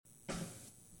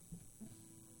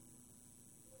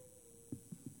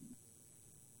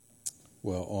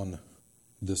Well, on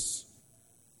this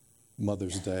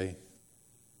Mother's Day,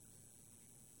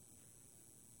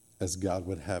 as God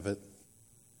would have it,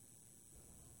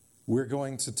 we're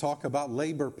going to talk about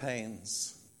labor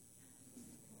pains.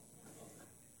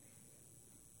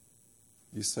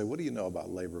 You say, what do you know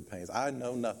about labor pains? I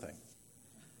know nothing.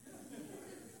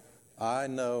 I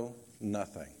know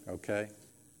nothing, okay?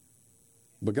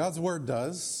 But God's Word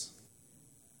does,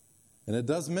 and it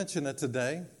does mention it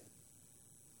today.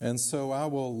 And so I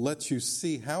will let you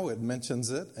see how it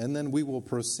mentions it, and then we will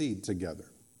proceed together.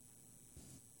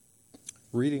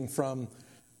 Reading from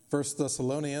 1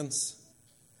 Thessalonians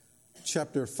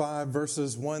chapter 5,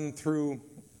 verses 1 through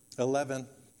 11.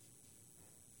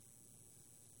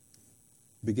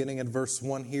 Beginning at verse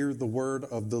 1, hear the word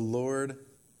of the Lord.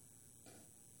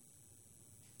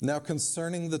 Now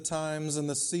concerning the times and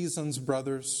the seasons,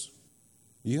 brothers,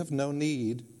 you have no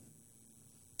need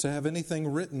to have anything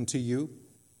written to you,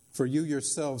 for you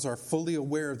yourselves are fully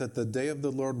aware that the day of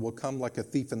the Lord will come like a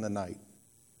thief in the night.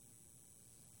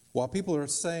 While people are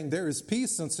saying there is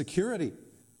peace and security,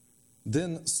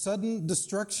 then sudden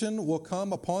destruction will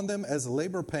come upon them as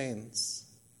labor pains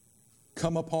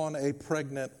come upon a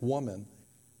pregnant woman,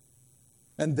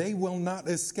 and they will not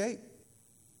escape.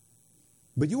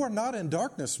 But you are not in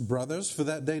darkness, brothers, for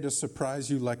that day to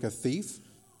surprise you like a thief.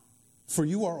 For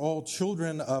you are all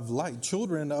children of light,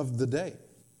 children of the day.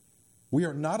 We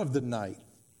are not of the night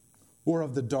or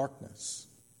of the darkness.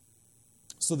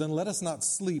 So then let us not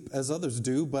sleep as others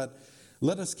do, but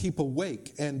let us keep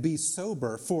awake and be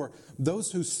sober. For those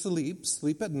who sleep,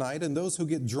 sleep at night, and those who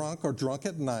get drunk are drunk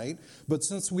at night. But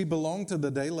since we belong to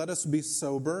the day, let us be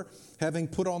sober, having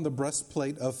put on the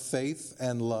breastplate of faith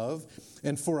and love,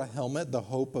 and for a helmet, the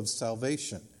hope of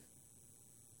salvation.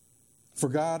 For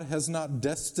God has not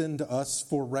destined us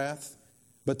for wrath,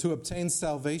 but to obtain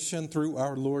salvation through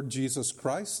our Lord Jesus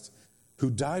Christ,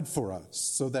 who died for us,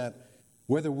 so that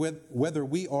whether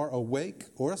we are awake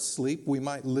or asleep, we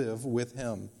might live with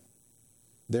him.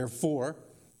 Therefore,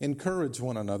 encourage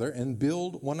one another and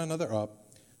build one another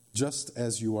up, just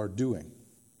as you are doing.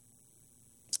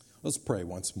 Let's pray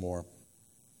once more.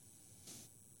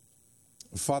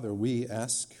 Father, we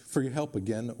ask for your help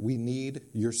again. We need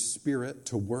your Spirit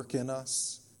to work in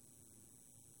us,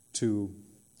 to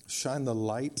shine the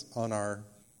light on our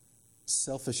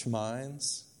selfish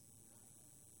minds.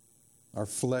 Our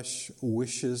flesh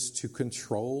wishes to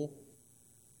control.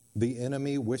 The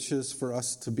enemy wishes for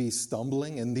us to be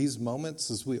stumbling in these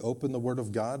moments as we open the Word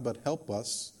of God, but help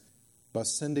us by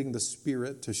sending the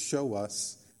Spirit to show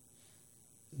us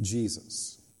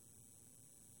Jesus.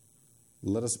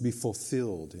 Let us be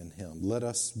fulfilled in him. Let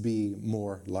us be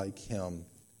more like him.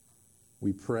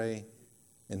 We pray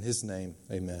in his name,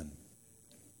 amen.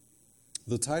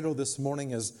 The title this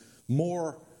morning is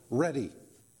More Ready.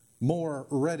 More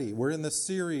Ready. We're in the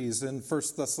series in 1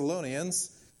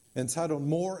 Thessalonians entitled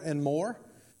More and More,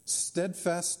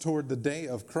 Steadfast Toward the Day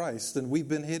of Christ. And we've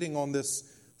been hitting on this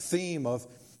theme of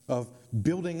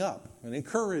building up and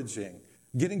encouraging,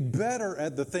 getting better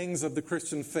at the things of the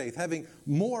Christian faith, having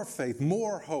more faith,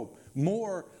 more hope,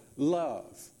 more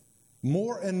love,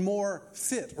 more and more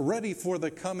fit, ready for the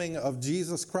coming of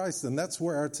Jesus Christ. And that's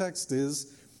where our text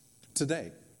is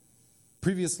today.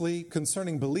 Previously,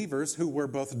 concerning believers who were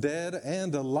both dead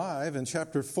and alive, in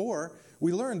chapter 4,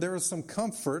 we learned there is some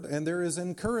comfort and there is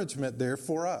encouragement there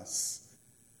for us.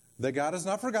 That God has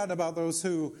not forgotten about those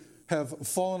who have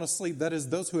fallen asleep, that is,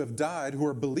 those who have died, who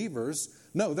are believers.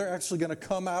 No, they're actually going to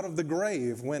come out of the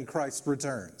grave when Christ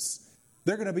returns.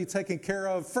 They're going to be taken care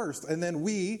of first, and then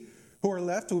we who are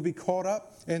left will be caught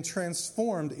up and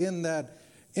transformed in that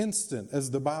instant, as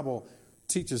the Bible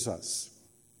teaches us.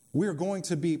 We're going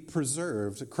to be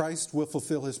preserved. Christ will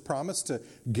fulfill his promise to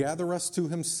gather us to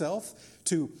himself,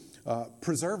 to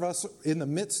preserve us in the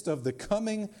midst of the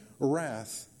coming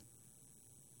wrath.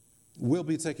 Will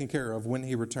be taken care of when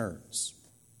he returns.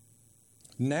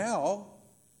 Now,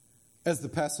 as the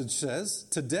passage says,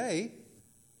 today,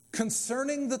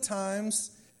 concerning the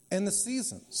times and the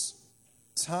seasons.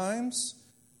 Times,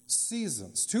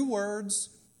 seasons. Two words,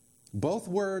 both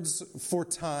words for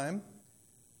time.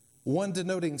 One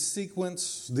denoting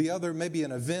sequence, the other maybe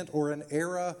an event or an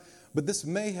era. But this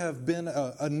may have been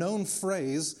a known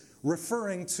phrase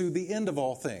referring to the end of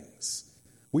all things.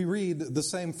 We read the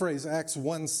same phrase, Acts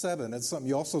 1:7. It's something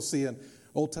you also see in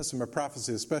Old Testament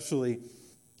prophecy, especially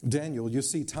Daniel. You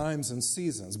see times and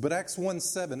seasons. But Acts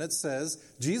 1:7, it says,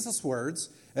 Jesus' words,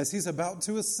 as he's about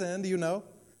to ascend, you know,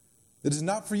 it is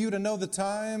not for you to know the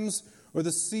times or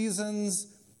the seasons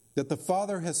that the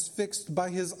Father has fixed by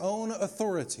his own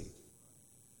authority.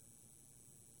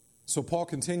 So Paul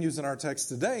continues in our text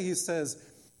today. He says,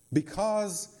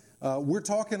 because we're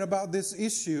talking about this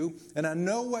issue, and I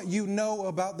know what you know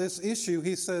about this issue,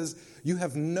 he says, you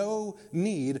have no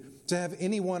need to have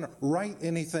anyone write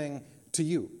anything to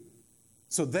you.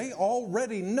 So they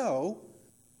already know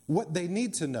what they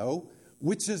need to know,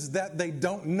 which is that they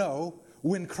don't know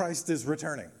when Christ is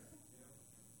returning.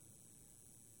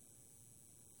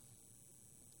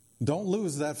 Don't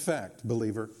lose that fact,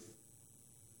 believer.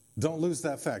 Don't lose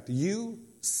that fact. You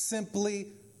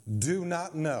simply do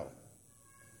not know.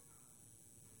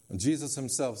 And Jesus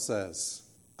himself says,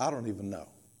 I don't even know.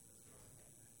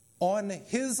 On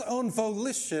his own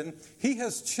volition, he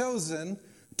has chosen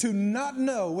to not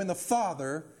know when the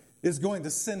Father is going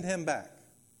to send him back.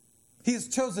 He has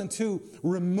chosen to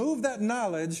remove that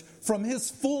knowledge from his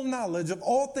full knowledge of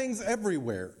all things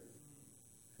everywhere.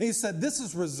 And he said, this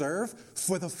is reserved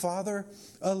for the Father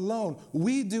alone.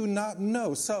 We do not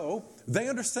know. So they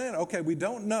understand, okay, we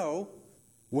don't know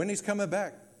when he's coming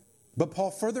back. But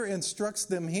Paul further instructs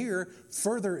them here,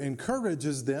 further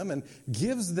encourages them, and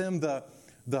gives them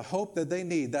the hope that they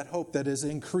need, that hope that is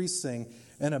increasing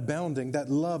and abounding, that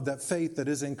love, that faith that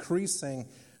is increasing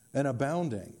and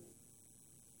abounding.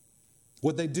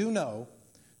 What they do know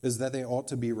is that they ought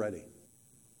to be ready.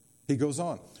 He goes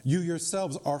on, you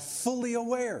yourselves are fully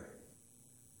aware.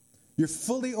 You're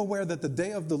fully aware that the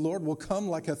day of the Lord will come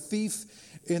like a thief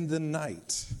in the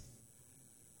night.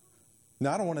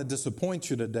 Now, I don't want to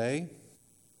disappoint you today.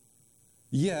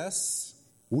 Yes,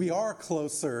 we are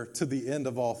closer to the end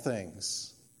of all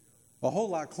things. A whole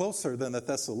lot closer than the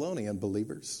Thessalonian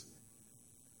believers.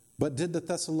 But did the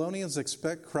Thessalonians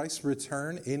expect Christ's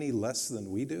return any less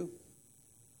than we do?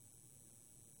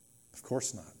 Of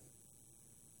course not.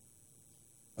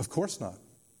 Of course not.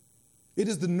 It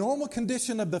is the normal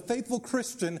condition of the faithful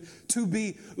Christian to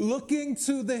be looking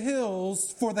to the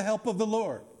hills for the help of the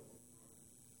Lord.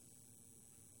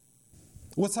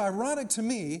 What's ironic to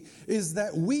me is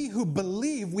that we who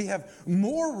believe we have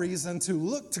more reason to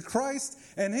look to Christ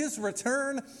and his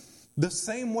return the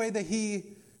same way that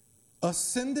he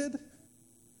ascended.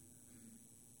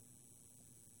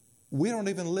 We don't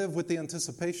even live with the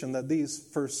anticipation that these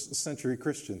first century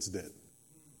Christians did.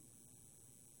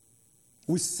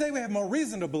 We say we have more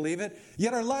reason to believe it,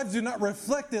 yet our lives do not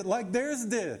reflect it like theirs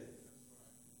did.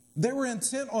 They were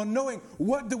intent on knowing,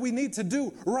 what do we need to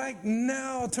do right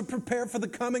now to prepare for the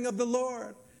coming of the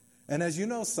Lord? And as you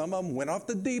know, some of them went off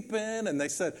the deep end and they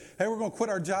said, hey, we're going to quit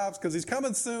our jobs because he's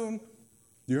coming soon. Do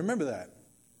you remember that?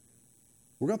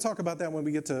 We're going to talk about that when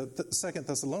we get to 2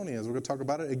 Thessalonians. We're going to talk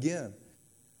about it again.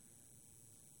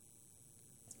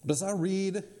 But as I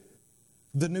read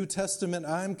the New Testament,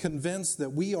 I'm convinced that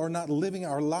we are not living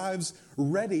our lives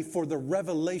ready for the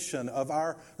revelation of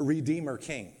our Redeemer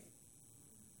King.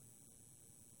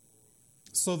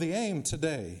 So the aim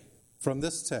today from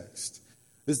this text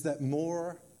is that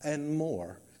more and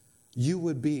more you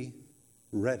would be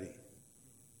ready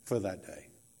for that day.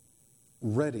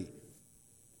 Ready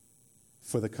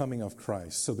for the coming of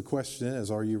Christ. So the question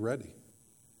is, are you ready?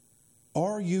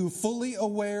 Are you fully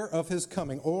aware of his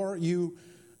coming? Or are you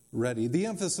ready? The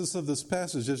emphasis of this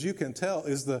passage, as you can tell,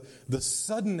 is the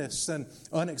suddenness and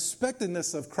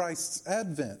unexpectedness of Christ's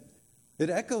advent. It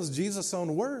echoes Jesus'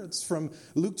 own words from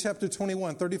Luke chapter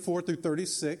 21, 34 through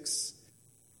 36.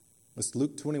 It's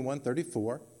Luke 21,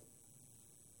 34.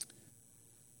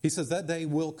 He says, that day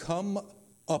will come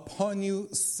upon you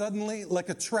suddenly like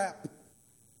a trap.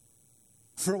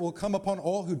 For it will come upon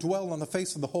all who dwell on the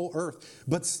face of the whole earth.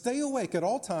 But stay awake at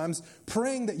all times,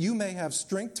 praying that you may have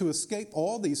strength to escape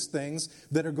all these things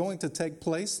that are going to take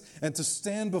place and to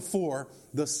stand before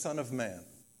the Son of Man.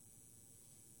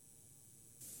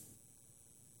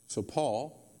 So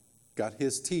Paul got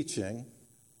his teaching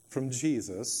from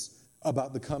Jesus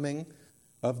about the coming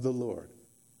of the Lord.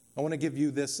 I want to give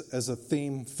you this as a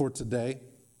theme for today.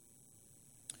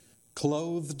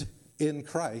 Clothed in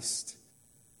Christ,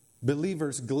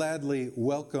 believers gladly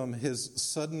welcome his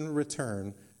sudden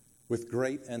return with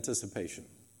great anticipation.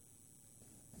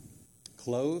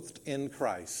 Clothed in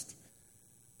Christ,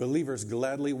 believers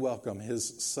gladly welcome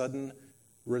his sudden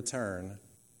return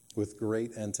with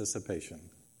great anticipation.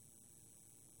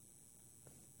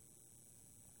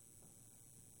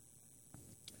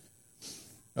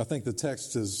 I think the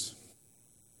text is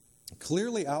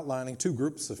clearly outlining two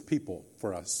groups of people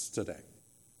for us today.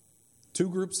 Two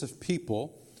groups of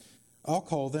people. I'll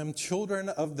call them children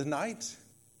of the night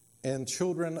and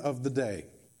children of the day.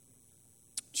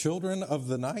 Children of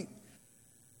the night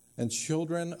and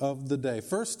children of the day.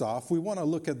 First off, we want to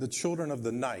look at the children of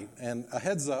the night. And a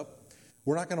heads up,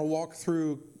 we're not going to walk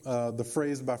through the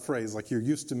phrase by phrase like you're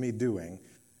used to me doing,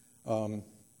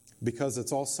 because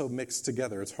it's all so mixed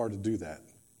together. It's hard to do that.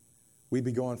 We'd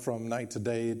be going from night to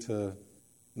day to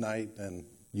night, and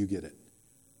you get it.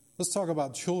 Let's talk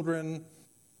about children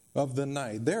of the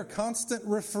night. Their constant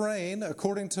refrain,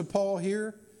 according to Paul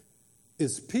here,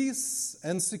 is peace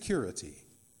and security.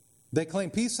 They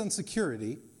claim peace and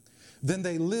security, then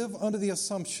they live under the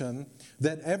assumption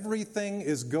that everything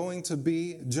is going to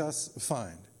be just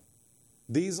fine.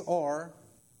 These are,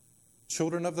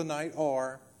 children of the night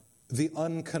are, the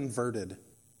unconverted,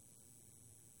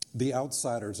 the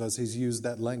outsiders, as he's used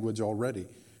that language already.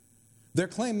 Their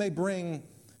claim may bring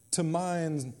to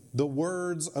mind the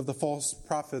words of the false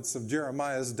prophets of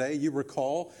Jeremiah's day. You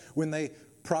recall when they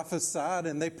prophesied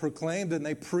and they proclaimed and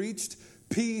they preached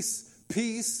peace,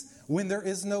 peace, when there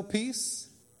is no peace.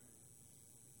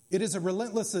 It is a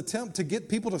relentless attempt to get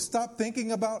people to stop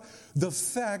thinking about the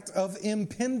fact of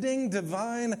impending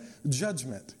divine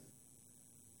judgment.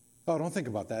 Oh, don't think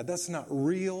about that. That's not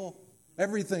real.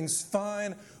 Everything's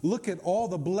fine. Look at all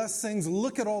the blessings.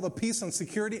 Look at all the peace and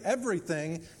security.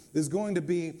 Everything is going to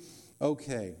be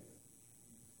okay.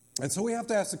 And so we have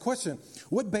to ask the question,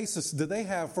 what basis do they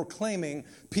have for claiming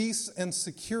peace and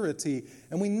security?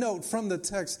 And we note from the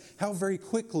text how very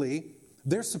quickly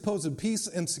their supposed peace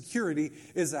and security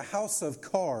is a house of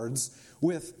cards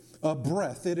with a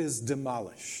breath. It is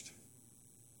demolished.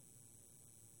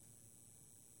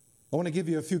 I want to give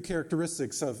you a few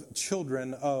characteristics of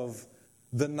children of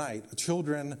the night.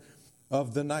 Children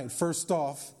of the night. First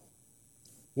off,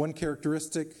 one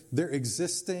characteristic, they're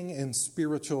existing in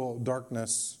spiritual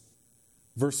darkness.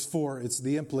 Verse 4, it's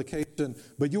the implication,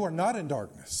 but you are not in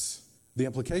darkness. The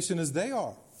implication is they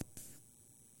are.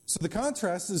 So the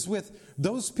contrast is with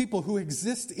those people who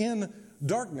exist in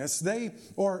darkness. They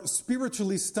are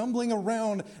spiritually stumbling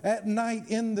around at night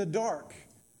in the dark.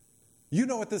 You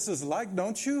know what this is like,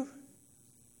 don't you?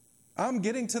 I'm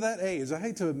getting to that age. I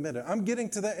hate to admit it. I'm getting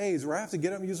to that age where I have to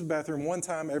get up and use the bathroom one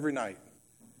time every night.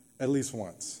 At least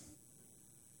once.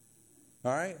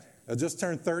 All right? I just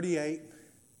turned 38.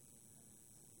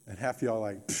 And half of y'all are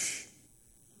like, psh,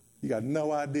 you got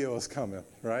no idea what's coming,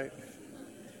 right?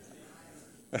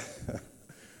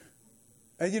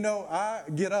 And you know, I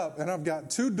get up and I've got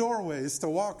 2 doorways to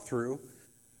walk through.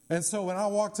 And so when I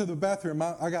walk to the bathroom,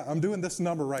 I'm doing this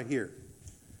number right here.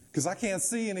 Because I can't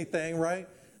see anything, right?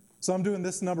 So I'm doing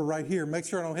this number right here. Make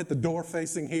sure I don't hit the door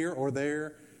facing here or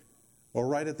there, or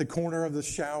right at the corner of the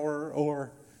shower,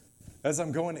 or as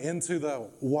I'm going into the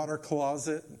water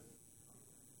closet.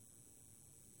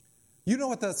 You know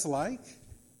what that's like?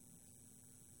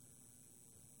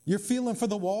 You're feeling for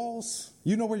the walls.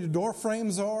 You know where your door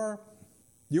frames are.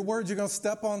 You're worried you're going to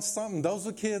step on something. Those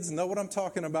are kids, know what I'm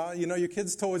talking about. You know, your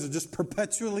kids' toys are just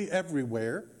perpetually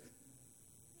everywhere.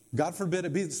 God forbid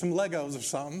it be some Legos or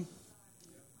something.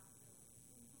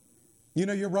 You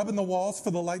know, you're rubbing the walls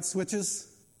for the light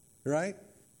switches, right?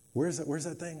 Where's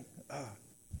that thing?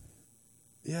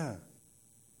 Yeah.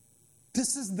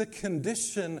 This is the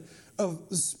condition of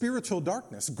spiritual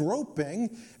darkness.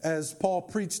 Groping, as Paul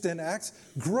preached in Acts,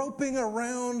 groping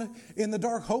around in the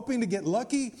dark, hoping to get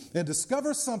lucky and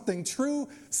discover something true,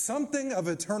 something of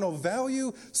eternal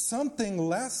value, something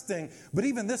lasting. But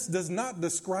even this does not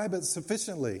describe it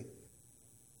sufficiently.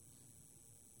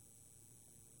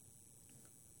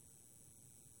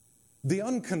 The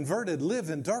unconverted live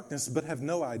in darkness but have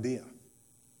no idea.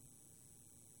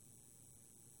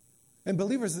 And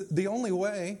believers, the only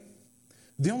way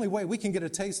we can get a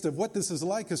taste of what this is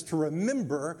like is to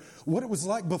remember what it was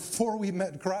like before we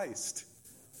met Christ.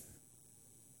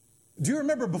 Do you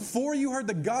remember before you heard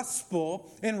the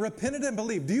gospel and repented and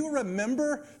believed? Do you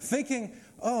remember thinking,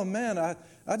 oh man,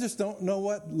 I just don't know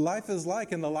what life is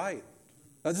like in the light.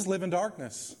 I just live in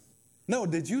darkness. No,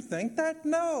 did you think that?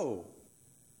 No.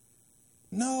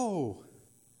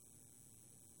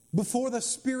 Before the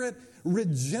Spirit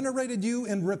regenerated you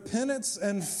in repentance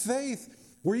and faith,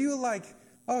 were you like,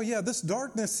 oh yeah, this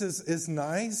darkness is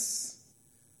nice?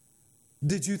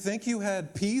 Did you think you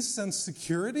had peace and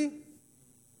security?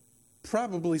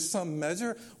 Probably some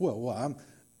measure. Well, I'm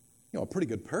a pretty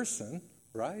good person,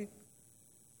 right?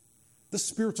 The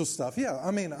spiritual stuff, yeah,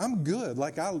 I mean, I'm good.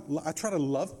 Like I try to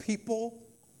love people.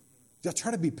 I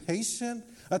try to be patient.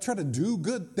 I try to do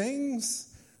good things.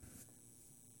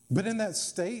 But in that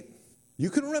state, you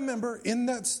can remember, in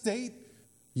that state,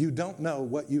 you don't know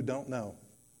what you don't know.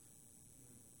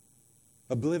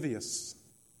 Oblivious.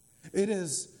 It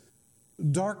is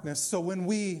darkness. So when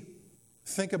we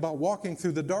think about walking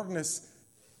through the darkness,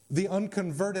 the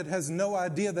unconverted has no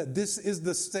idea that this is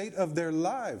the state of their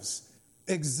lives,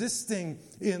 existing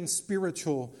in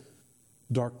spiritual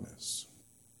darkness.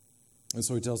 And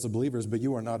so he tells the believers, but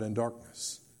you are not in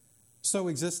darkness. So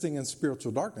existing in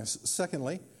spiritual darkness.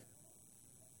 Secondly,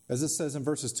 as it says in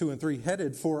verses 2 and 3,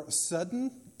 headed for sudden,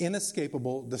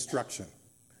 inescapable destruction.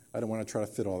 I don't want to try to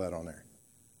fit all that on there.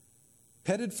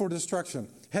 Headed for destruction.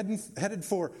 Headed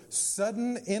for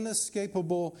sudden,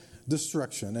 inescapable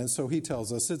destruction. And so he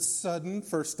tells us it's sudden,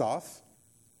 first off,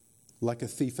 like a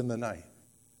thief in the night.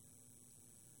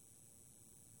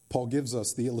 Paul gives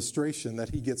us the illustration that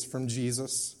he gets from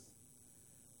Jesus.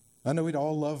 I know we'd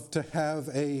all love to have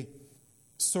a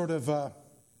sort of a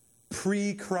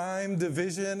pre-crime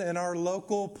division in our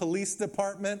local police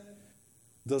department.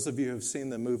 Those of you who have seen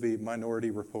the movie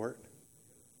Minority Report,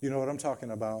 you know what I'm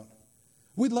talking about.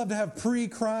 We'd love to have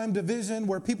pre-crime division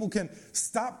where people can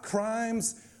stop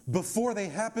crimes before they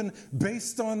happen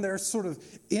based on their sort of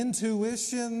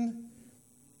intuition.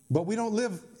 But we don't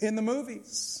live in the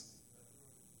movies.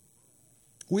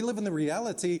 We live in the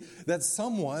reality that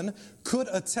someone could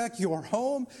attack your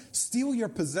home, steal your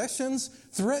possessions,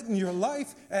 threaten your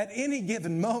life at any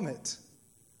given moment.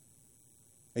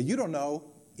 And you don't know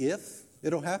if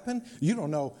it'll happen. You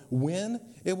don't know when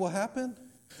it will happen.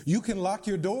 You can lock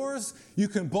your doors. You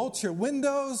can bolt your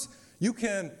windows. You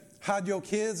can hide your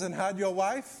kids and hide your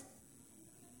wife.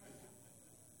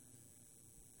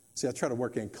 See, I try to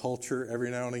work in culture every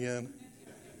now and again.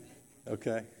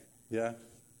 Okay, yeah.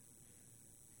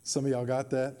 Some of y'all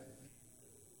got that?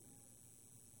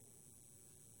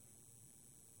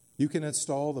 You can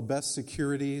install the best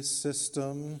security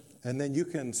system, and then you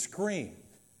can scream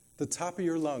at the top of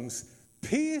your lungs,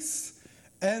 peace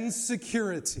and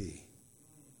security.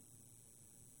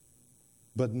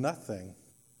 But nothing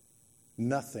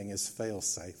is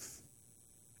fail-safe.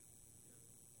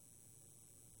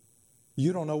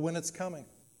 You don't know when it's coming.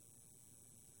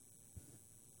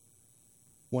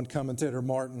 One commentator,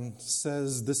 Martin,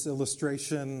 says this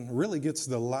illustration really gets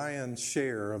the lion's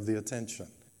share of the attention.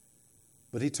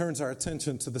 But he turns our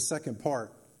attention to the second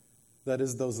part, that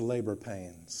is those labor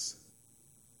pains.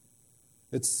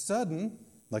 It's sudden,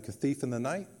 like a thief in the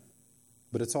night,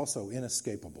 but it's also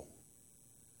inescapable.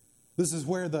 This is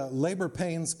where the labor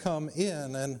pains come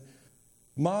in. And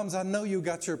moms, I know you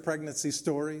got your pregnancy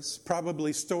stories,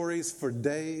 probably stories for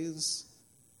days.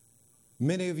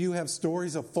 Many of you have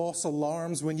stories of false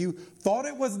alarms when you thought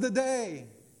it was the day,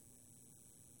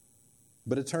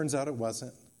 but it turns out it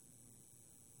wasn't.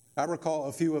 I recall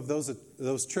a few of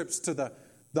those trips to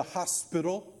the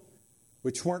hospital,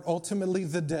 which weren't ultimately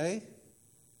the day.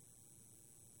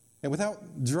 And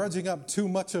without drudging up too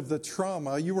much of the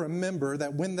trauma, you remember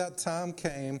that when that time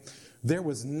came, there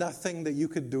was nothing that you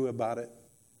could do about it.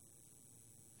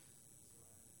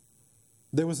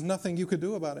 There was nothing you could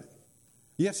do about it.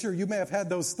 Yes, sure, you may have had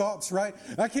those thoughts, right?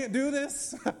 I can't do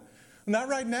this. Not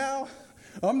right now.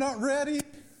 I'm not ready.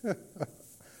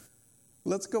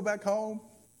 Let's go back home.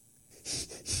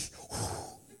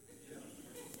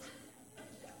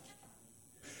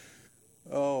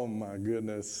 Oh, my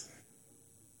goodness.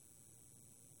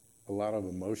 A lot of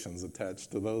emotions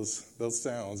attached to those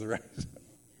sounds, right?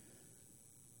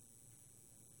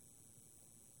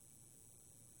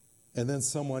 And then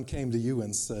someone came to you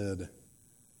and said,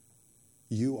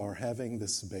 you are having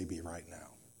this baby right now.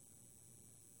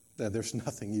 That there's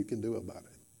nothing you can do about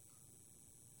it.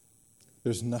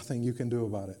 There's nothing you can do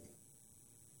about it.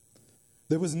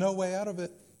 There was no way out of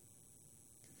it.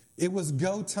 It was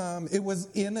go time. It was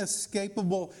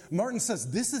inescapable. Martin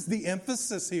says this is the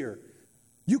emphasis here.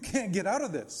 You can't get out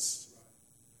of this.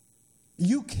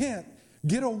 You can't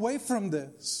get away from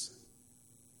this.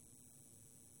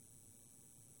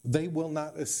 They will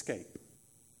not escape,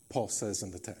 Paul says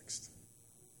in the text.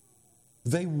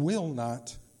 They will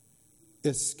not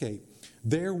escape.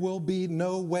 There will be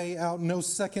no way out, no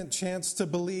second chance to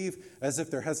believe, as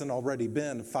if there hasn't already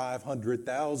been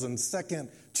 500,000 second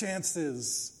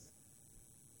chances.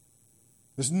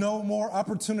 There's no more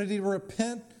opportunity to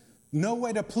repent, no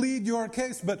way to plead your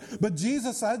case. But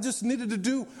Jesus, I just needed to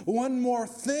do one more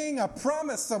thing. I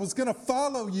promised I was going to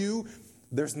follow you.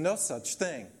 There's no such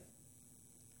thing.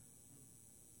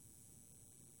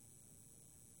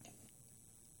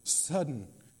 Sudden,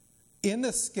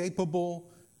 inescapable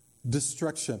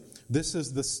destruction. This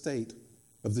is the state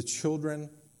of the children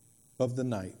of the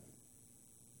night.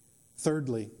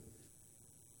 Thirdly,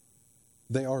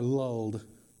 they are lulled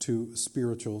to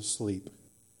spiritual sleep.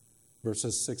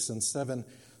 Verses 6 and 7.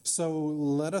 So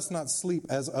let us not sleep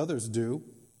as others do.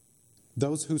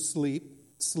 Those who sleep,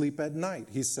 sleep at night,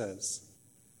 he says.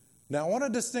 Now I want to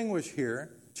distinguish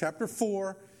here, chapter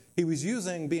 4, he was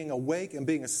using being awake and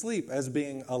being asleep as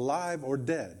being alive or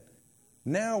dead.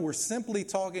 Now we're simply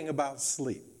talking about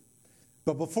sleep.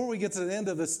 But before we get to the end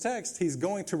of this text, he's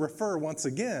going to refer once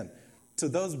again to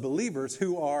those believers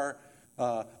who are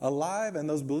alive and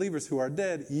those believers who are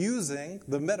dead, using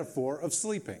the metaphor of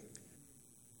sleeping.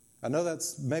 I know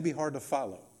that's maybe hard to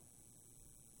follow.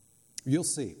 You'll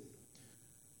see.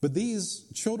 But these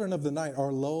children of the night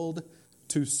are lulled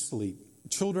to sleep.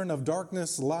 Children of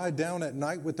darkness lie down at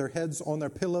night with their heads on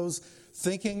their pillows,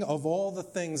 thinking of all the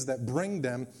things that bring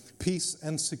them peace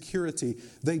and security.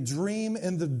 They dream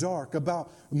in the dark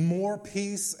about more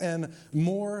peace and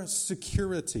more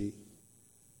security.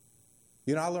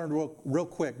 You know, I learned real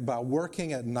quick by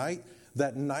working at night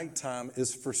that nighttime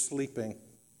is for sleeping.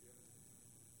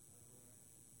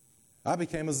 I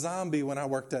became a zombie when I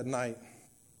worked at night.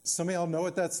 Some of y'all know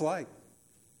what that's like.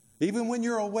 Even when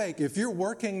you're awake, if you're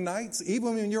working nights,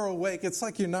 even when you're awake, it's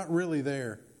like you're not really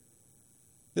there.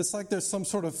 It's like there's some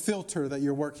sort of filter that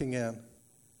you're working in.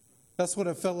 That's what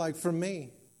it felt like for me.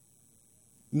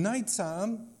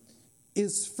 Nighttime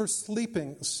is for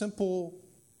sleeping, a simple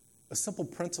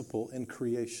principle in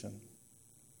creation.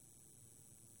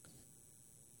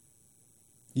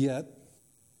 Yet,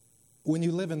 when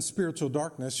you live in spiritual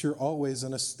darkness, you're always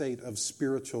in a state of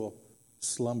spiritual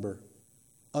slumber,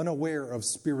 unaware of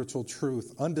spiritual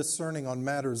truth, undiscerning on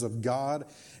matters of God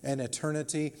and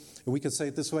eternity. We could say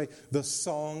it this way: the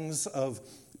songs of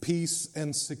peace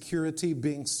and security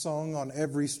being sung on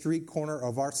every street corner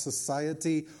of our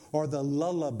society are the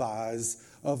lullabies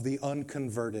of the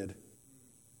unconverted.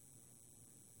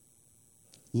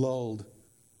 Lulled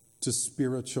to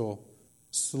spiritual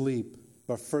sleep,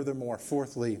 but furthermore,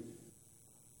 fourthly,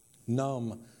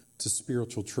 numb to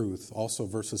spiritual truth. Also,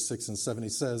 verses 6 and 7, he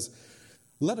says,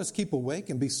 let us keep awake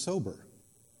and be sober.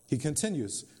 He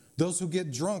continues, those who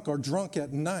get drunk are drunk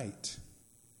at night.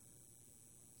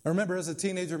 I remember as a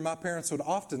teenager, my parents would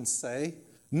often say,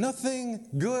 nothing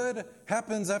good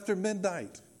happens after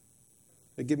midnight.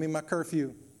 They give me my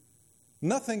curfew.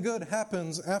 Nothing good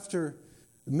happens after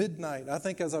midnight. I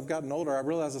think as I've gotten older, I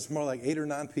realize it's more like 8 or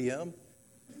 9 p.m.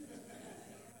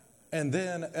 And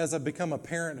then as I become a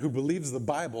parent who believes the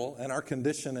Bible and our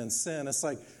condition in sin, it's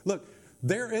like, look,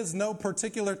 there is no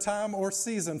particular time or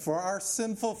season for our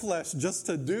sinful flesh just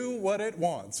to do what it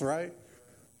wants, right?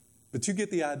 But you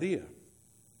get the idea.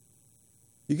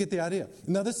 You get the idea.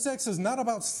 Now, this text is not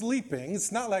about sleeping.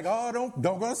 It's not like, oh, don't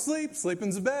go to sleep.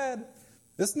 Sleeping's bad.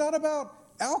 It's not about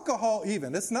alcohol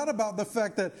even. It's not about the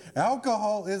fact that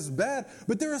alcohol is bad.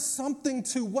 But there is something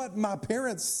to what my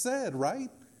parents said, right?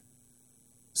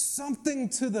 Something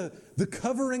to the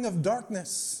covering of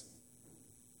darkness.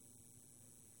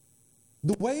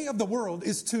 The way of the world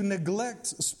is to neglect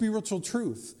spiritual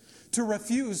truth, to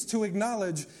refuse to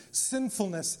acknowledge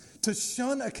sinfulness, to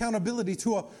shun accountability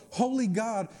to a holy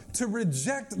God, to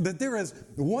reject that there is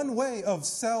one way of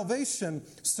salvation.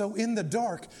 So in the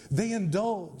dark, they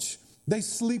indulge. They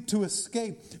sleep to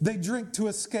escape. They drink to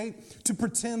escape, to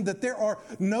pretend that there are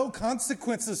no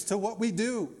consequences to what we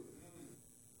do.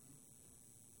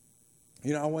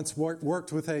 You know, I once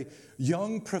worked with a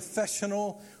young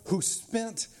professional who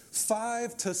spent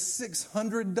 $500 to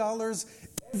 $600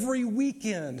 every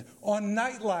weekend on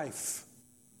nightlife.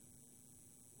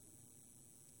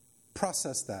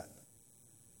 Process that.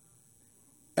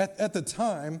 At the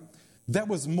time, that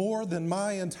was more than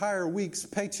my entire week's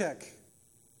paycheck.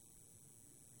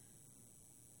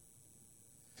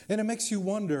 And it makes you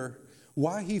wonder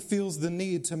why he feels the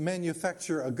need to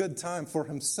manufacture a good time for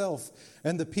himself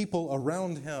and the people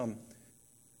around him.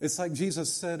 It's like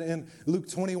Jesus said in Luke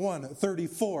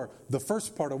 21:34, the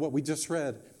first part of what we just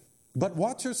read. But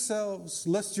watch yourselves,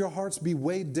 lest your hearts be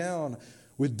weighed down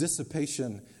with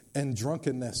dissipation and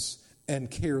drunkenness and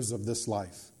cares of this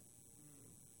life.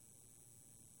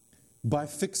 By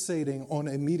fixating on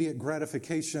immediate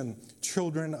gratification,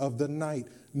 children of the night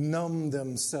numb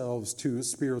themselves to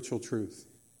spiritual truth.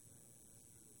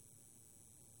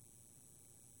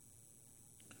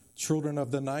 Children of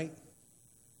the night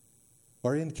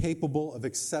are incapable of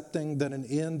accepting that an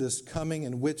end is coming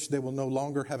in which they will no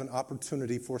longer have an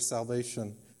opportunity for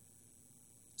salvation.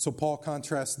 So Paul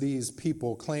contrasts these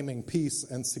people claiming peace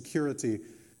and security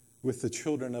with the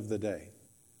children of the day.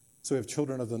 So we have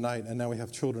children of the night, and now we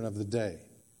have children of the day.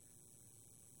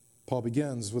 Paul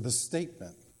begins with a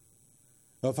statement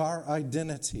of our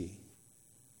identity.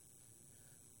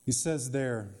 He says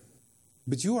there,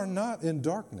 but you are not in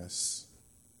darkness,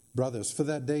 brothers, for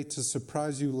that day to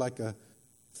surprise you like a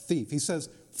thief. He says,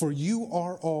 for you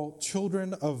are all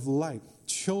children of light,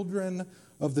 children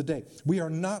of the day. We are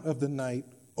not of the night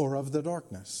or of the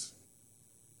darkness.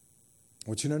 I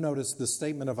want you to notice the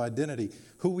statement of identity.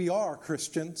 Who we are,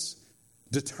 Christians,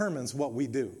 determines what we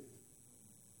do.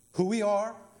 Who we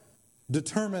are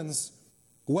determines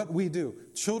what we do.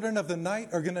 Children of the night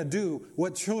are going to do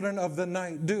what children of the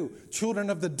night do. Children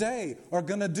of the day are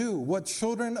going to do what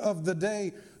children of the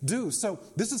day do. So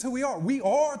this is who we are. We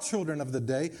are children of the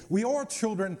day. We are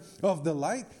children of the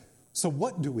light. So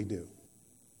what do we do?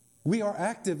 We are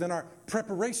active in our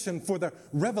preparation for the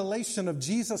revelation of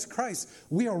Jesus Christ.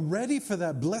 We are ready for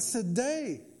that blessed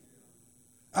day.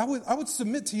 I would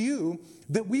submit to you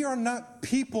that we are not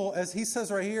people, as he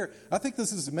says right here. I think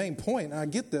this is the main point, and I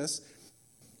get this.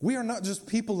 We are not just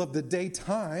people of the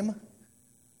daytime,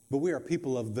 but we are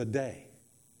people of the day.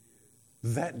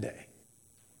 That day.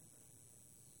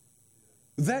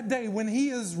 That day when he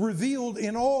is revealed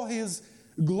in all his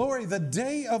glory, the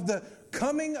day of the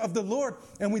coming of the Lord.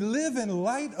 And we live in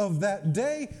light of that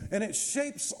day, and it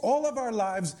shapes all of our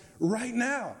lives right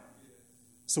now.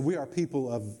 So we are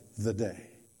people of the day.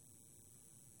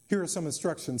 Here are some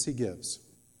instructions he gives.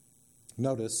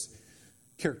 Notice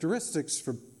characteristics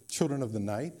for children of the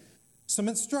night. Some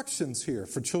instructions here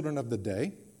for children of the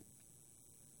day.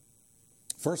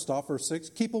 First off, verse 6,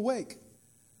 keep awake.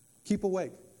 Keep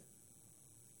awake.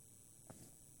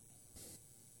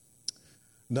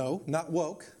 No, not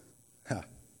woke.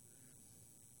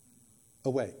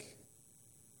 Awake.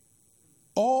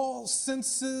 All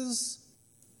senses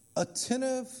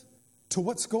attentive to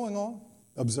what's going on,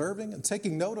 observing and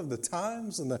taking note of the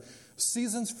times and the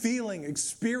seasons, feeling,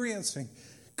 experiencing,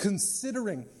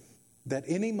 considering that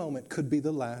any moment could be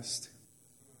the last.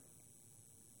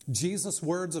 Jesus'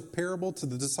 words of parable to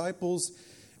the disciples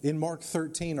in Mark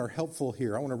 13 are helpful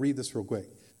here. I want to read this real quick.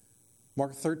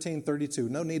 Mark 13:32.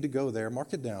 No need to go there.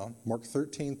 Mark it down. Mark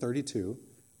 13:32.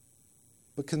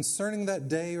 But concerning that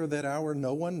day or that hour,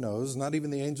 no one knows, not even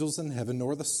the angels in heaven,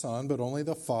 nor the Son, but only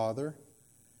the Father.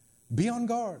 Be on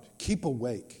guard. Keep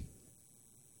awake.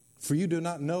 For you do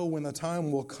not know when the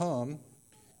time will come.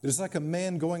 It is like a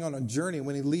man going on a journey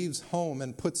when he leaves home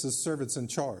and puts his servants in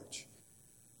charge,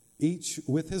 each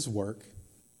with his work,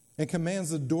 and commands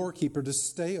the doorkeeper to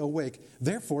stay awake.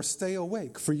 Therefore, stay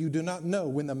awake, for you do not know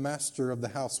when the master of the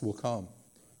house will come,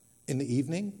 in the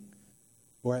evening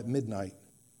or at midnight,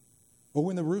 or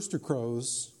when the rooster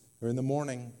crows or in the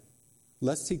morning,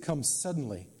 lest he come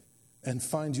suddenly and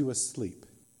find you asleep.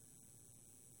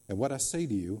 And what I say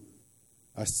to you,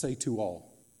 I say to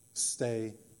all,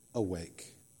 stay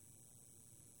awake.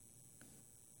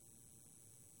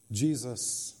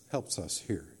 Jesus helps us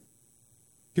here.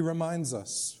 He reminds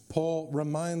us, Paul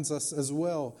reminds us as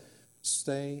well,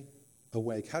 stay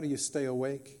awake. How do you stay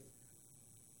awake?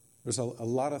 There's a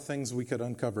lot of things we could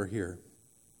uncover here.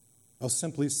 I'll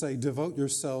simply say, devote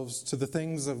yourselves to the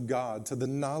things of God, to the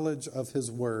knowledge of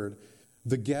his word,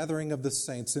 the gathering of the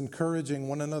saints, encouraging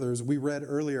one another, as we read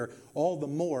earlier, all the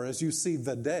more as you see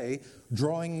the day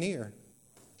drawing near.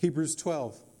 Hebrews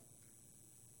 12.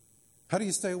 How do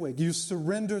you stay awake? You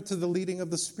surrender to the leading of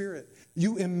the Spirit.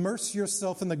 You immerse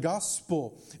yourself in the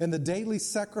gospel and the daily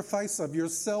sacrifice of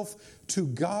yourself to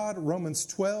God, Romans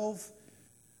 12.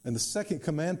 And the second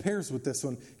command pairs with this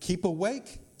one. Keep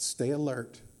awake, stay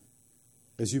alert.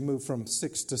 As you move from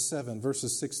 6 to 7,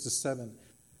 verses 6 to 7.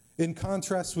 In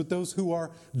contrast with those who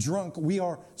are drunk, we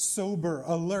are sober,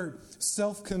 alert,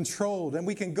 self-controlled. And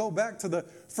we can go back to the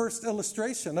first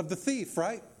illustration of the thief,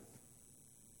 right?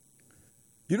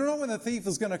 You don't know when the thief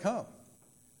is going to come.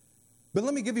 But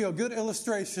let me give you a good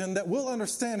illustration that we'll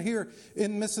understand here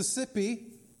in Mississippi.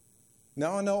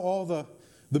 Now I know all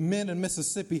the men in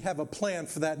Mississippi have a plan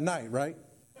for that night, right?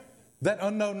 That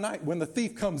unknown night when the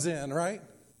thief comes in, right?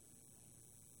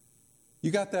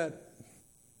 You got that,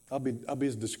 I'll be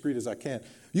as discreet as I can.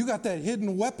 You got that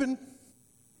hidden weapon.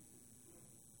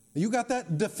 You got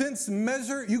that defense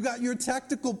measure. You got your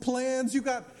tactical plans. You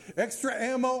got extra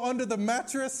ammo under the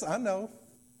mattress. I know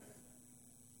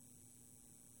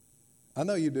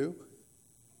you do.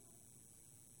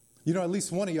 You know, at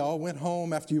least one of y'all went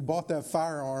home after you bought that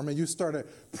firearm and you started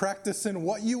practicing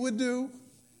what you would do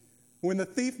when the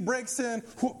thief breaks in.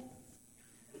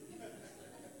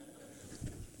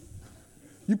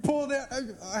 You pulled out,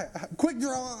 quick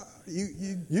draw.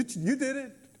 You did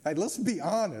it. Hey, let's be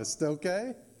honest,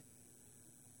 okay?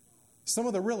 Some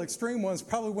of the real extreme ones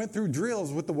probably went through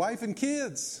drills with the wife and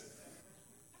kids.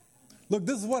 Look,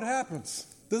 this is what happens.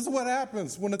 This is what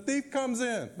happens when a thief comes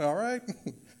in, all right?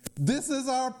 This is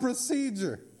our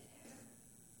procedure.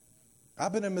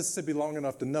 I've been in Mississippi long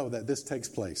enough to know that this takes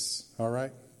place, all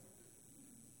right?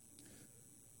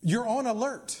 You're on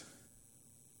alert.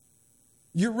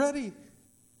 You're ready.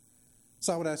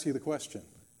 So I would ask you the question,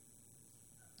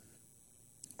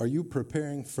 are you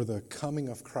preparing for the coming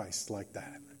of Christ like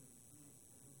that?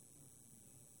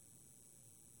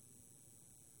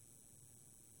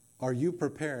 Are you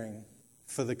preparing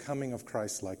for the coming of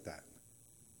Christ like that.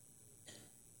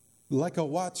 Like a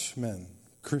watchman,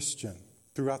 Christian.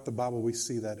 Throughout the Bible, we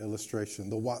see that illustration,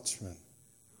 the watchman.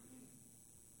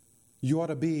 You ought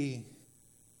to be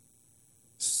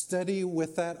steady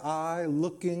with that eye,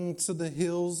 looking to the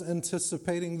hills,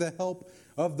 anticipating the help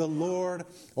of the Lord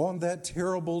on that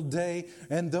terrible day.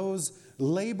 And those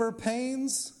labor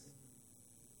pains,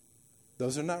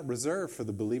 those are not reserved for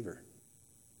the believer.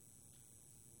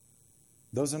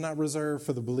 Those are not reserved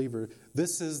for the believer.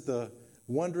 This is the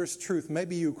wondrous truth.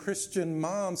 Maybe you Christian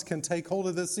moms can take hold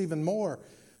of this even more.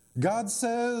 God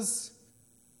says,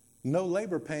 no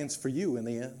labor pains for you in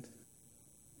the end.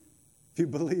 If you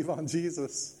believe on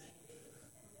Jesus.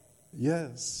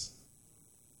 Yes.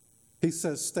 He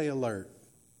says, stay alert.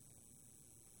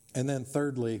 And then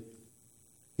thirdly,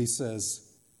 he says,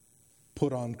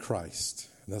 put on Christ.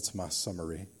 That's my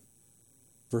summary.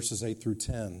 Verses 8 through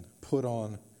 10, put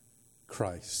on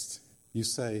Christ. You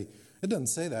say, it doesn't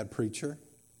say that, preacher.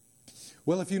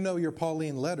 Well, if you know your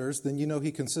Pauline letters, then you know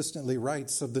he consistently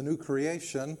writes of the new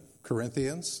creation,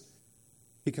 Corinthians.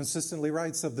 He consistently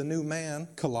writes of the new man,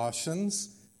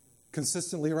 Colossians.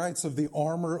 Consistently writes of the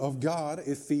armor of God,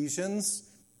 Ephesians.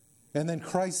 And then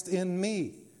Christ in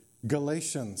me,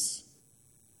 Galatians.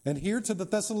 And here to the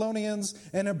Thessalonians,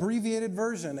 an abbreviated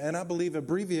version, and I believe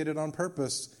abbreviated on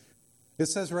purpose. It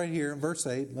says right here in verse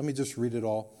 8, let me just read it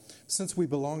all. Since we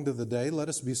belong to the day, let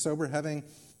us be sober, having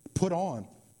put on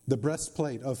the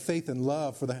breastplate of faith and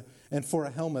love and for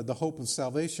a helmet, the hope of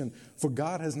salvation. For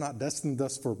God has not destined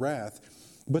us for wrath,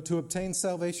 but to obtain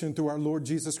salvation through our Lord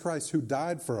Jesus Christ, who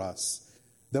died for us,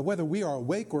 that whether we are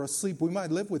awake or asleep, we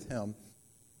might live with him.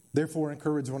 Therefore,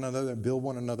 encourage one another and build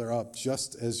one another up,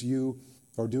 just as you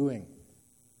are doing.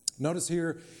 Notice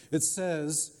here it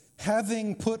says,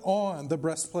 having put on the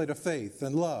breastplate of faith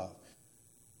and love,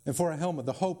 and for a helmet,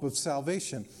 the hope of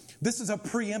salvation. This is a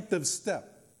preemptive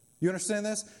step. You understand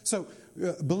this? So,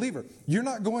 believer, you're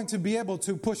not going to be able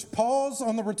to push pause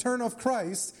on the return of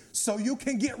Christ so you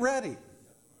can get ready.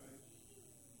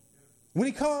 When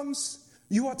he comes,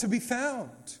 you ought to be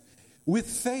found with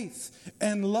faith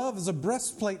and love as a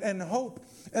breastplate and hope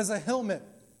as a helmet.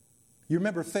 You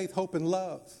remember faith, hope, and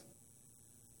love.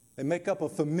 They make up a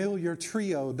familiar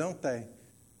trio, don't they?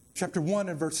 Chapter 1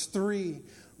 and verse 3.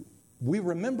 We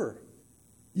remember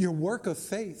your work of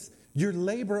faith, your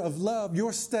labor of love,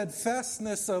 your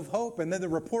steadfastness of hope. And then the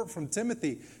report from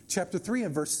Timothy, chapter 3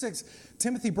 and verse 6.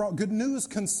 Timothy brought good news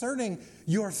concerning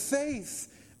your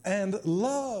faith and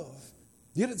love.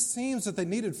 Yet it seems that they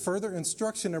needed further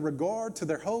instruction in regard to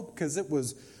their hope because it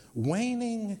was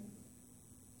waning.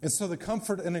 And so the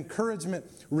comfort and encouragement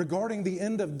regarding the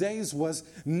end of days was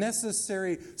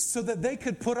necessary so that they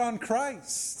could put on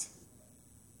Christ.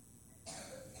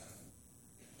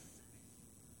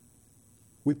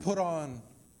 We put on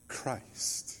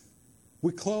Christ.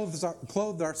 We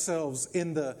clothed ourselves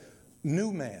in the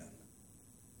new man.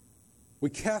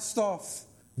 We cast off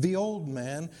the old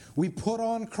man. We put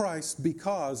on Christ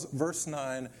because, verse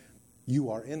 9,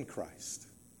 you are in Christ.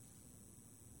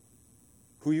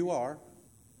 Who you are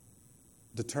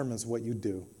determines what you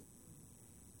do.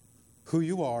 Who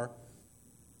you are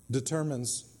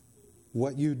determines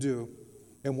what you do.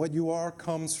 And what you are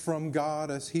comes from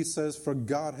God, as he says, for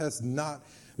God has not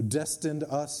destined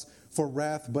us for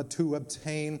wrath, but to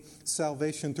obtain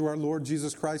salvation through our Lord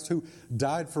Jesus Christ, who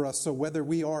died for us. So whether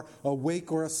we are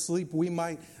awake or asleep, we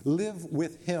might live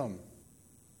with him.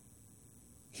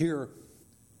 Here,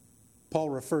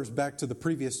 Paul refers back to the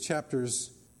previous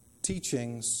chapter's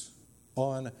teachings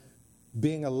on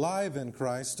being alive in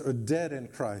Christ or dead in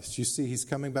Christ. You see, he's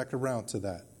coming back around to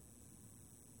that.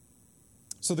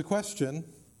 So the question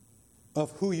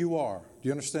of who you are, do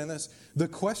you understand this? The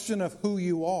question of who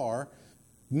you are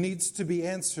needs to be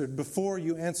answered before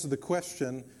you answer the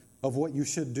question of what you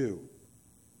should do.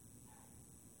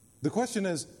 The question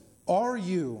is, are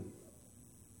you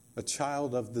a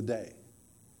child of the day?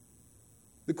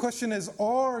 The question is,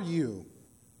 are you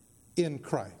in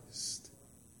Christ?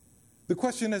 The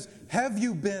question is, have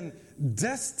you been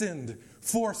destined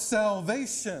for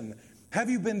salvation? Have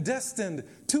you been destined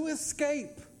to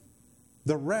escape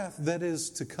the wrath that is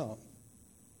to come?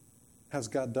 Has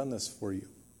God done this for you?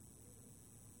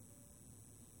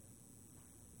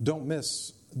 Don't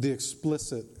miss the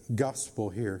explicit gospel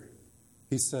here.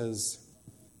 He says,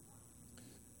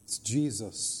 it's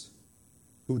Jesus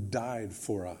who died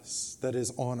for us, that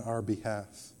is on our behalf.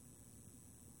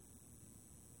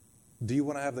 Do you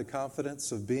want to have the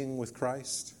confidence of being with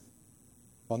Christ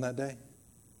on that day?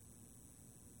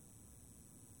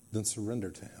 Then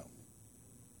surrender to him.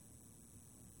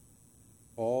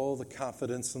 All the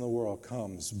confidence in the world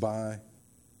comes by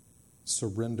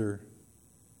surrender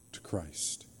to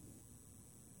Christ.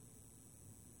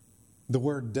 The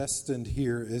word destined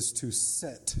here is to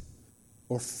set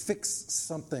or fix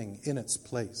something in its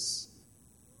place.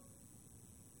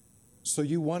 So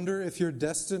you wonder if you're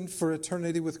destined for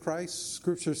eternity with Christ?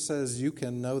 Scripture says you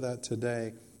can know that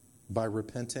today by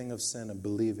repenting of sin and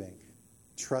believing,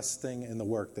 trusting in the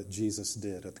work that Jesus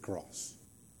did at the cross.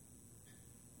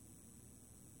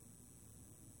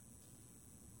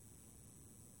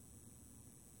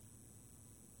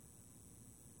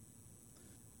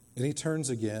 And he turns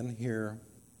again here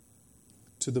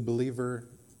to the believer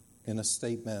in a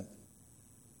statement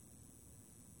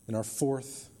in our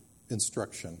fourth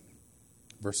instruction,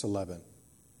 verse 11.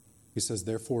 He says,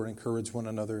 therefore, encourage one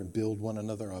another and build one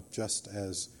another up, just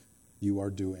as you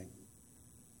are doing.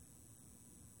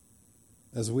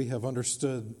 As we have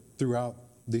understood throughout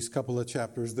these couple of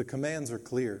chapters, the commands are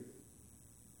clear.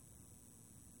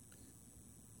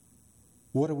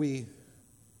 What do we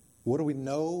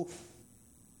know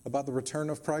about the return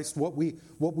of Christ? What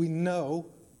we know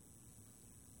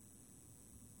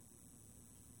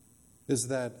is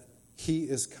that he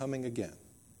is coming again.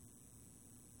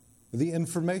 The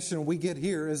information we get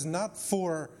here is not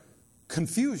for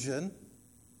confusion,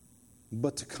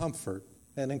 but to comfort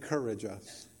and encourage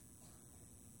us.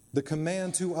 The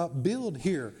command to upbuild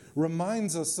here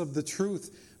reminds us of the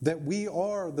truth that we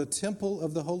are the temple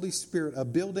of the Holy Spirit, a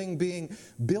building being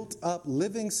built up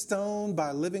living stone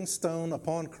by living stone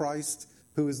upon Christ,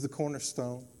 who is the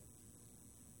cornerstone.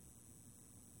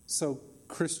 So,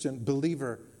 Christian,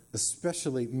 believer,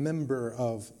 especially member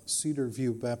of Cedar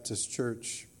View Baptist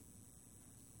Church,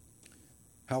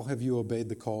 how have you obeyed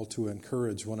the call to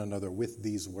encourage one another with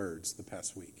these words the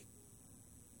past week?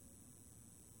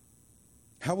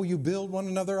 How will you build one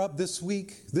another up this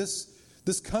week, this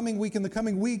coming week, in the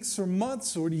coming weeks or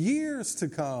months or years to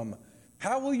come?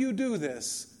 How will you do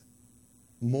this?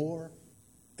 More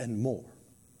and more.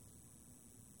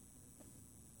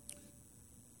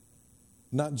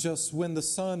 Not just when the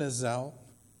sun is out,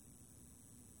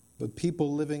 but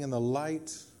people living in the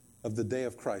light of the day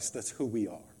of Christ. That's who we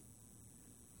are.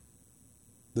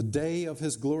 The day of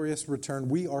his glorious return.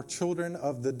 We are children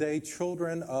of the day,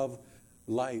 children of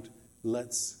light.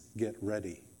 Let's get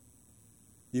ready.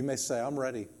 You may say, I'm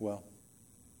ready. Well,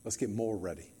 let's get more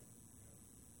ready.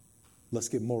 Let's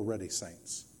get more ready,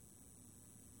 saints.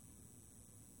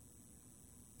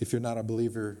 If you're not a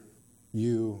believer,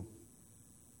 you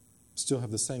still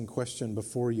have the same question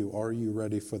before you. Are you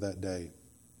ready for that day?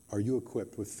 Are you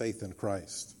equipped with faith in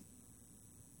Christ?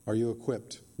 Are you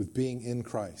equipped with being in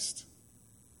Christ?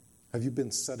 Have you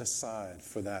been set aside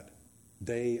for that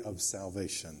day of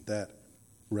salvation, that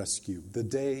rescue? The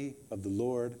day of the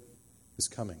Lord is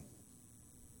coming.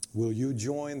 Will you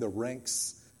join the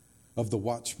ranks of the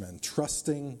watchmen,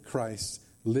 trusting Christ,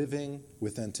 living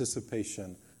with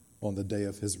anticipation on the day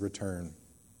of his return?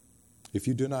 If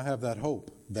you do not have that hope,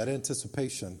 that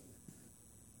anticipation,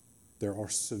 there are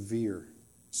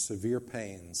severe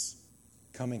pains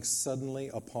coming suddenly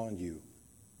upon you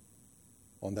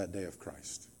on that day of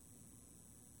Christ.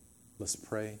 Let's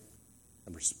pray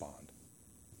and respond.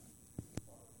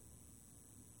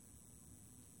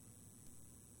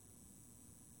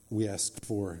 We ask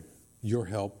for your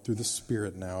help through the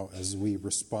Spirit now as we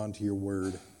respond to your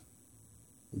word.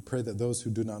 We pray that those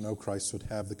who do not know Christ would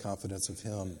have the confidence of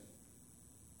him.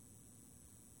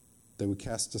 They would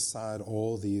cast aside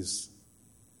all these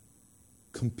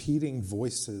competing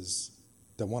voices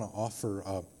that want to offer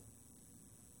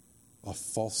a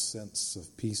false sense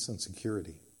of peace and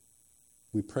security.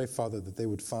 We pray, Father, that they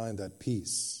would find that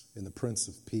peace in the Prince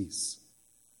of Peace.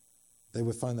 They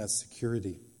would find that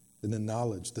security in the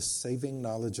knowledge, the saving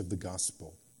knowledge of the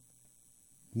gospel,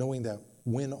 knowing that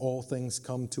when all things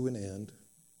come to an end,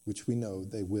 which we know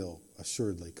they will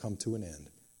assuredly come to an end,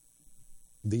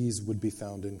 these would be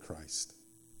found in Christ,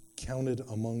 counted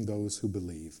among those who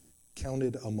believe,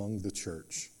 counted among the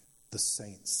church, the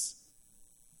saints,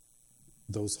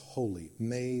 those holy,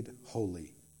 made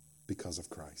holy because of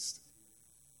Christ.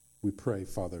 We pray,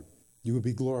 Father, you would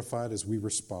be glorified as we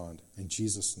respond. In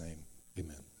Jesus' name,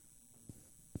 amen.